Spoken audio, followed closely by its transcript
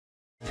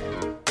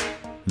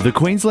The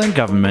Queensland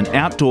Government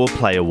Outdoor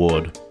Play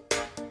Award.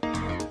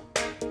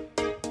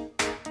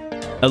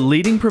 A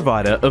leading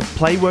provider of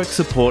playwork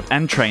support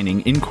and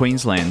training in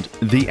Queensland,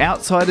 the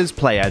Outsiders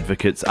Play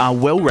Advocates are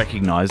well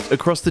recognised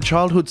across the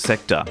childhood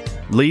sector,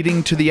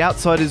 leading to the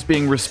Outsiders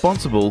being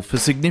responsible for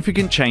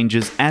significant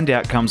changes and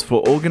outcomes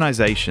for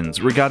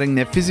organisations regarding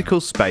their physical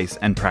space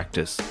and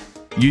practice.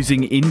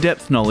 Using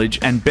in-depth knowledge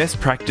and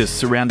best practice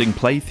surrounding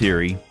play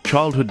theory,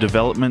 childhood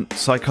development,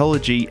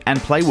 psychology and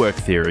playwork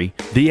theory,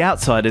 the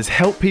Outsiders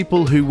help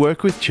people who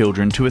work with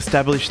children to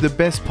establish the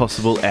best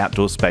possible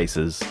outdoor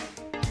spaces.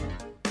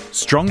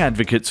 Strong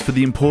advocates for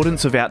the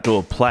importance of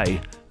outdoor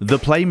play, the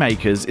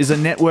Playmakers is a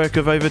network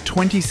of over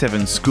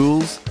 27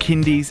 schools,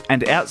 kindies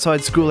and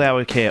outside school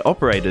hour care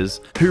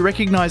operators who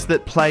recognise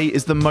that play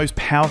is the most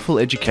powerful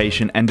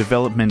education and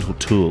developmental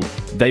tool.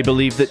 They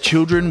believe that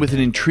children with an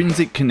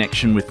intrinsic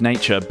connection with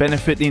nature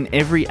benefit in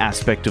every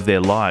aspect of their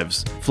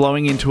lives,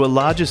 flowing into a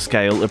larger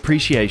scale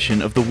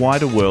appreciation of the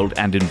wider world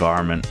and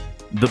environment.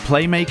 The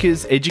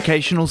Playmakers'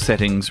 educational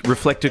settings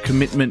reflect a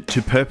commitment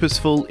to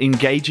purposeful,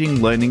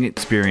 engaging learning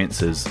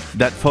experiences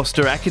that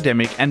foster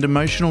academic and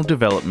emotional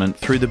development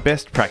through the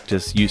best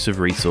practice use of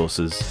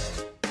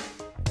resources.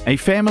 A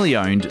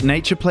family-owned,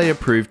 Nature Play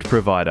approved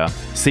provider,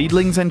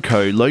 Seedlings &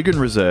 Co. Logan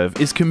Reserve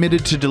is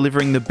committed to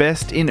delivering the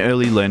best in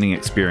early learning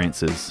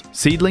experiences.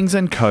 Seedlings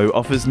 & Co.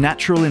 offers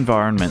natural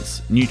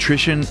environments,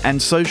 nutrition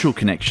and social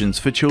connections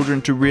for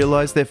children to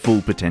realise their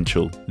full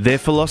potential. Their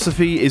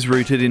philosophy is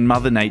rooted in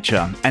Mother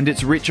Nature and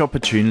its rich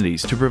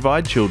opportunities to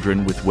provide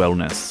children with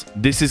wellness.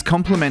 This is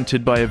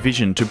complemented by a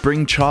vision to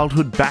bring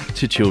childhood back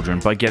to children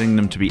by getting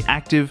them to be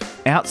active,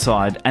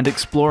 outside and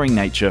exploring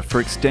nature for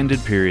extended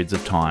periods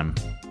of time.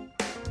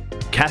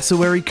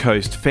 Cassowary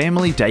Coast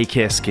Family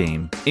Daycare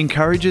Scheme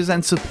encourages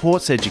and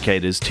supports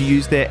educators to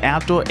use their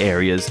outdoor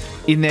areas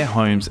in their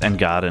homes and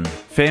garden.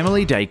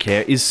 Family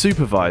Daycare is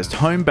supervised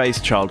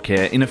home-based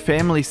childcare in a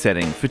family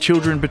setting for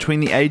children between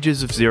the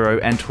ages of 0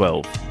 and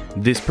 12.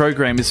 This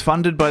program is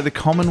funded by the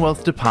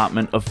Commonwealth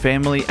Department of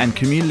Family and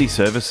Community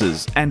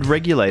Services and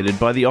regulated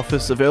by the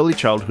Office of Early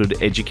Childhood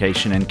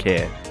Education and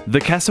Care. The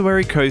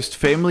Cassowary Coast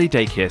Family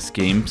Daycare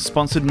Scheme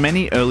sponsored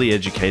many early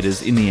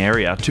educators in the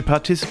area to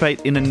participate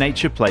in a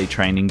Nature Play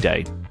training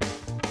day.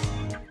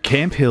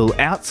 Camp Hill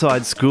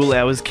Outside School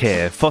Hours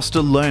Care foster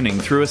learning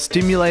through a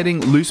stimulating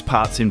loose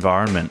parts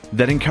environment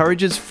that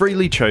encourages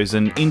freely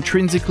chosen,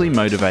 intrinsically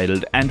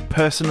motivated and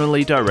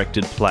personally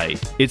directed play.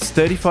 Its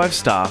 35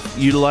 staff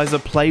utilise a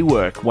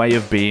play-work way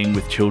of being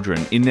with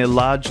children in their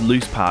large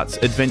loose parts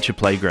adventure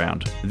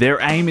playground. Their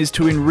aim is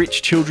to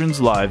enrich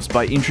children's lives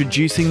by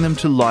introducing them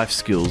to life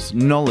skills,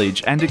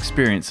 knowledge and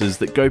experiences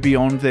that go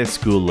beyond their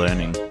school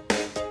learning.